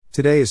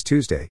Today is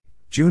Tuesday,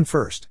 June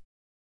 1st.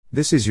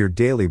 This is your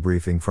daily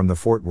briefing from the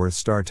Fort Worth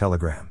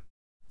Star-Telegram.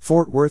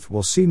 Fort Worth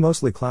will see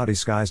mostly cloudy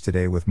skies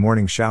today with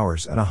morning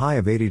showers and a high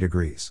of 80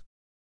 degrees.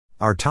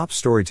 Our top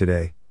story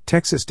today: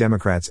 Texas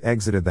Democrats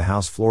exited the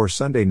House floor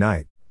Sunday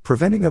night,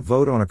 preventing a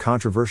vote on a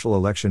controversial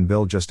election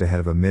bill just ahead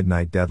of a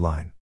midnight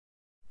deadline.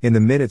 In the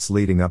minutes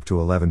leading up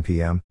to 11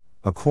 p.m.,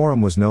 a quorum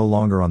was no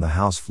longer on the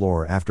House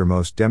floor after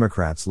most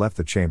Democrats left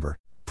the chamber,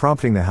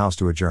 prompting the House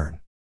to adjourn.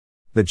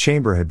 The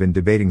chamber had been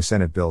debating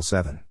Senate Bill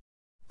 7.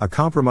 A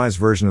compromise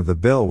version of the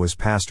bill was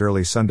passed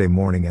early Sunday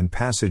morning, and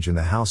passage in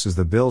the House is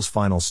the bill's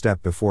final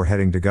step before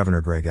heading to Governor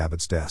Greg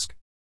Abbott's desk.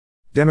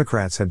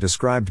 Democrats had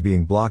described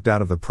being blocked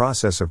out of the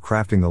process of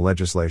crafting the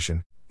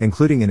legislation,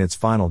 including in its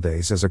final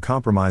days as a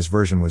compromise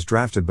version was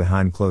drafted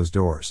behind closed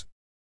doors.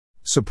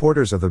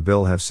 Supporters of the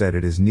bill have said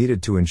it is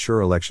needed to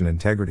ensure election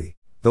integrity,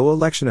 though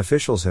election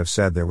officials have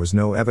said there was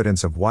no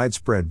evidence of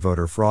widespread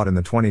voter fraud in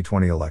the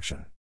 2020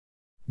 election.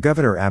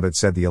 Governor Abbott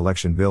said the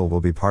election bill will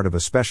be part of a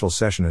special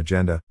session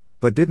agenda,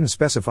 but didn't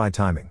specify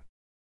timing.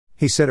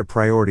 He said a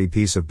priority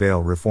piece of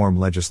bail reform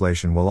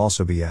legislation will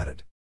also be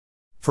added.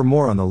 For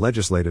more on the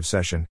legislative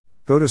session,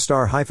 go to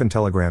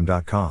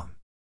star-telegram.com.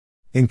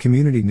 In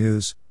community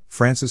news,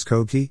 Francis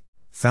Kopke,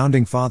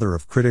 founding father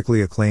of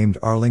critically acclaimed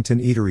Arlington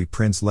eatery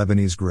Prince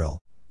Lebanese Grill,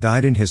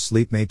 died in his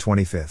sleep May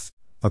 25,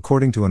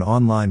 according to an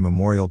online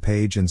memorial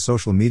page and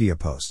social media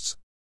posts.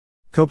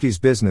 Kopke's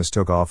business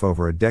took off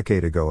over a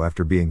decade ago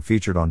after being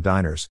featured on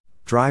diners,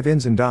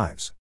 drive-ins and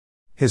dives.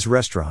 His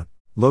restaurant,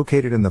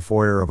 located in the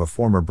foyer of a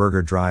former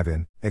burger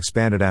drive-in,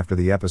 expanded after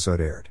the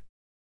episode aired.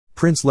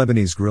 Prince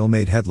Lebanese Grill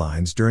made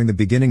headlines during the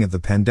beginning of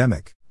the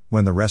pandemic,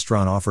 when the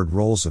restaurant offered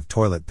rolls of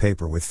toilet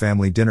paper with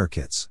family dinner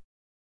kits.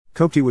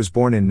 Kopke was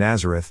born in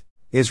Nazareth,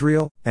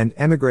 Israel, and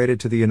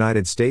emigrated to the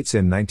United States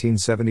in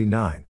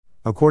 1979,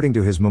 according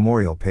to his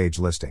memorial page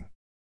listing.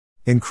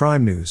 In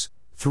crime news,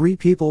 3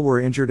 people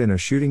were injured in a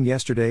shooting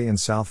yesterday in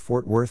South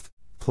Fort Worth,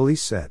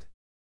 police said.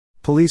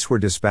 Police were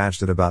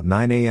dispatched at about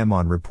 9 a.m.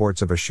 on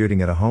reports of a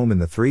shooting at a home in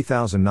the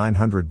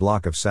 3900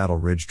 block of Saddle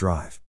Ridge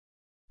Drive.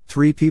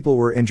 3 people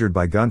were injured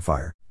by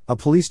gunfire, a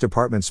police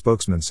department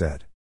spokesman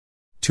said.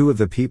 2 of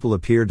the people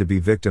appeared to be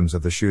victims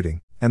of the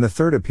shooting, and the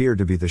third appeared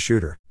to be the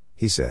shooter,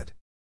 he said.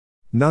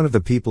 None of the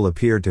people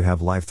appeared to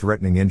have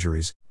life-threatening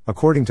injuries,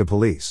 according to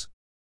police.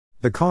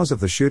 The cause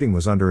of the shooting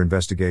was under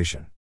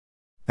investigation.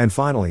 And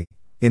finally,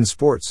 in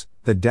sports,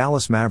 the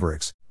Dallas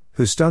Mavericks,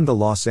 who stunned the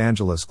Los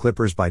Angeles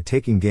Clippers by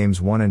taking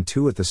games 1 and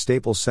 2 at the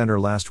Staples Center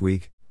last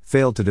week,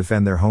 failed to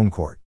defend their home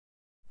court.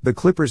 The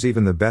Clippers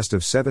evened the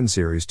best-of-7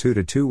 series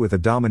 2-2 with a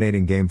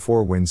dominating Game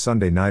 4 win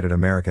Sunday night at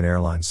American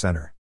Airlines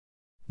Center.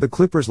 The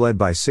Clippers led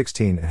by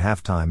 16 at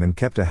halftime and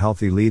kept a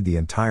healthy lead the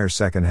entire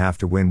second half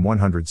to win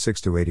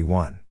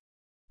 106-81.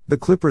 The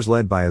Clippers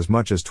led by as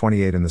much as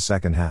 28 in the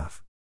second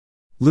half.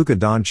 Luka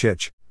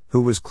Doncic,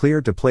 who was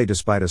cleared to play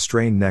despite a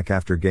strained neck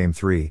after Game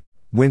 3,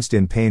 winced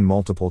in pain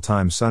multiple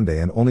times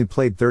Sunday and only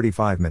played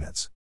 35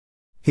 minutes.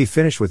 He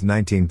finished with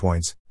 19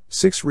 points,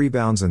 6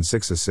 rebounds and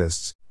 6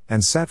 assists,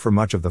 and sat for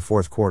much of the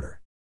fourth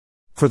quarter.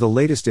 For the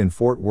latest in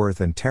Fort Worth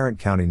and Tarrant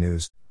County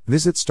news,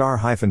 visit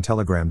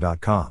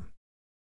star-telegram.com.